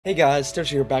Hey guys, Toshi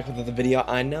here back with another video.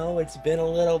 I know it's been a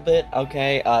little bit,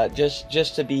 okay,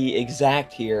 just to be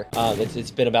exact here,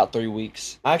 it's been about 3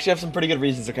 weeks. I actually have some pretty good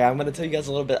reasons, okay? I'm gonna tell you guys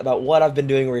a little bit about what I've been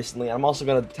doing recently, and I'm also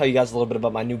gonna tell you guys a little bit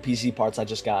about my new PC parts I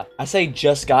just got. I say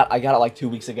just got, I got it like 2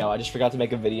 weeks ago. I just forgot to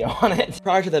make a video on it.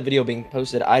 Prior to that video being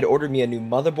posted, I'd ordered me a new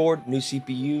motherboard, new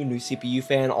CPU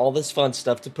fan, all this fun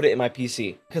stuff to put it in my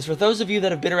PC. Because for those of you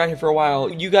that have been around here for a while,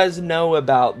 you guys know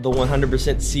about the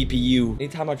 100% CPU.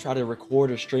 Anytime I try to record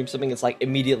or stream something, it's like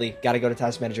immediately gotta go to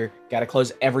Task Manager, gotta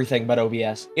close everything but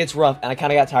OBS. It's rough, and I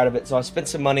kind of got tired of it, so I spent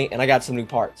some money and I got some new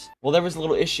parts. Well, there was a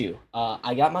little issue.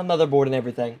 I got my motherboard and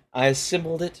everything. I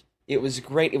assembled it. It was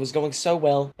great. It was going so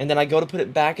well. And then I go to put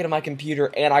it back into my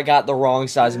computer, and I got the wrong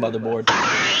size motherboard.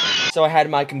 So I had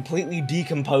my completely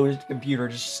decomposed computer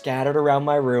just scattered around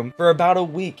my room for about a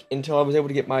week until I was able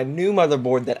to get my new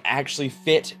motherboard that actually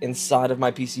fit inside of my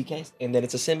PC case. And then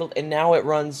it's assembled, and now it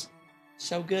runs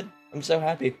so good. I'm so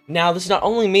happy. Now, this not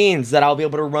only means that I'll be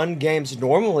able to run games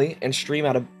normally and stream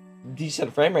at a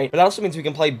decent frame rate, but it also means we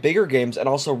can play bigger games and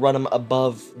also run them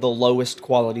above the lowest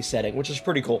quality setting, which is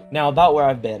pretty cool. Now, about where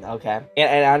I've been, okay?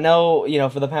 And I know, you know,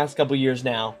 for the past couple years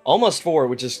now, almost 4,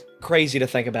 which is crazy to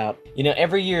think about. You know,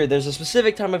 every year, there's a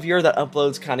specific time of year that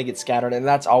uploads kind of get scattered, and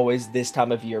that's always this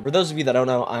time of year. For those of you that don't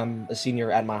know, I'm a senior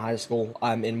at my high school.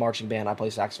 I'm in marching band. I play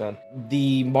saxophone.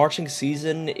 The marching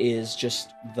season is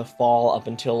just the fall up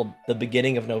until the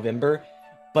beginning of November.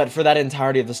 But for that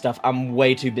entirety of the stuff, I'm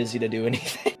way too busy to do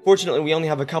anything. Fortunately, we only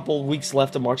have a couple weeks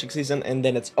left of marching season, and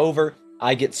then it's over.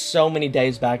 I get so many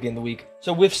days back in the week.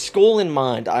 So with school in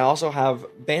mind, I also have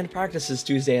band practices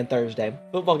Tuesday and Thursday,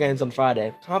 football games on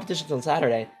Friday, competitions on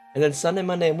Saturday, and then Sunday,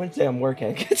 Monday, and Wednesday I'm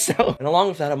working. And along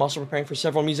with that, I'm also preparing for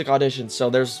several music auditions, so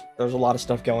there's a lot of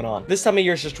stuff going on. This time of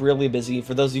year is just really busy.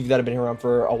 For those of you that have been here around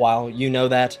for a while, you know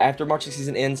that after marching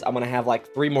season ends, I'm gonna have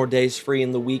like 3 more days free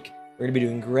in the week. We're gonna be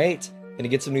doing great. Gonna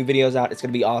get some new videos out. It's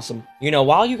gonna be awesome. You know,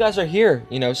 while you guys are here,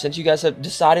 you know, since you guys have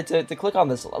decided to click on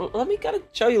this, let me kind of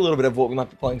show you a little bit of what we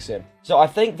might be playing soon. So I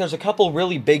think there's a couple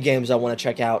really big games I want to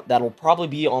check out that'll probably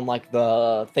be on like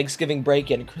the Thanksgiving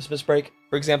break and Christmas break.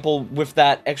 For example, with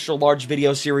that extra large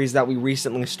video series that we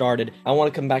recently started, I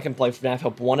want to come back and play FNAF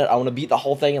Help Wanted. I want to beat the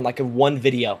whole thing in like a 1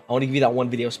 video. I want to give you that 1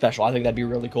 video special. I think that'd be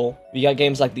really cool. We got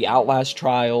games like the Outlast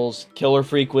Trials, Killer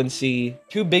Frequency,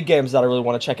 2 big games that I really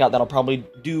want to check out that I'll probably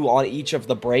do on each of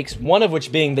the breaks. One of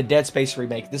which being the Dead Space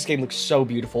remake. This game looks so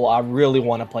beautiful. I really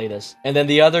want to play this. And then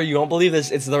the other, you won't believe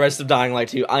this, it's the rest of Dying Light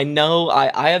 2. I know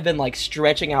I have been like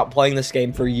stretching out playing this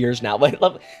game for years now,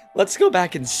 but let's go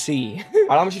back and see. Alright,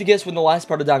 I want you to guess when the last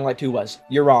part of Dying Light 2 was.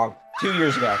 You're wrong. 2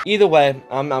 years ago. Either way,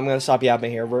 I'm gonna stop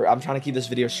yapping here. I'm trying to keep this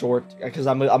video short because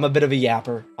I'm a bit of a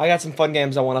yapper. I got some fun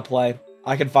games I want to play.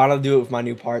 I can finally do it with my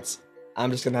new parts. I'm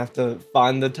just gonna have to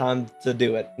find the time to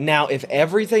do it. Now, if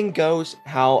everything goes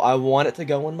how I want it to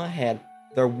go in my head,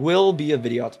 there will be a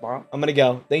video tomorrow. I'm gonna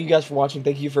go. Thank you guys for watching.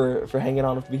 Thank you for hanging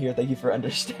on with me here. Thank you for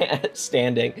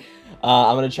understanding.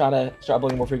 I'm gonna try to start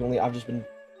uploading more frequently. I've just been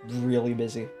really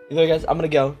busy. Either way, guys, I'm gonna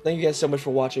go. Thank you guys so much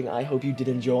for watching. I hope you did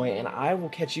enjoy, and I will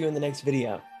catch you in the next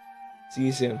video. See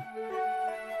you soon.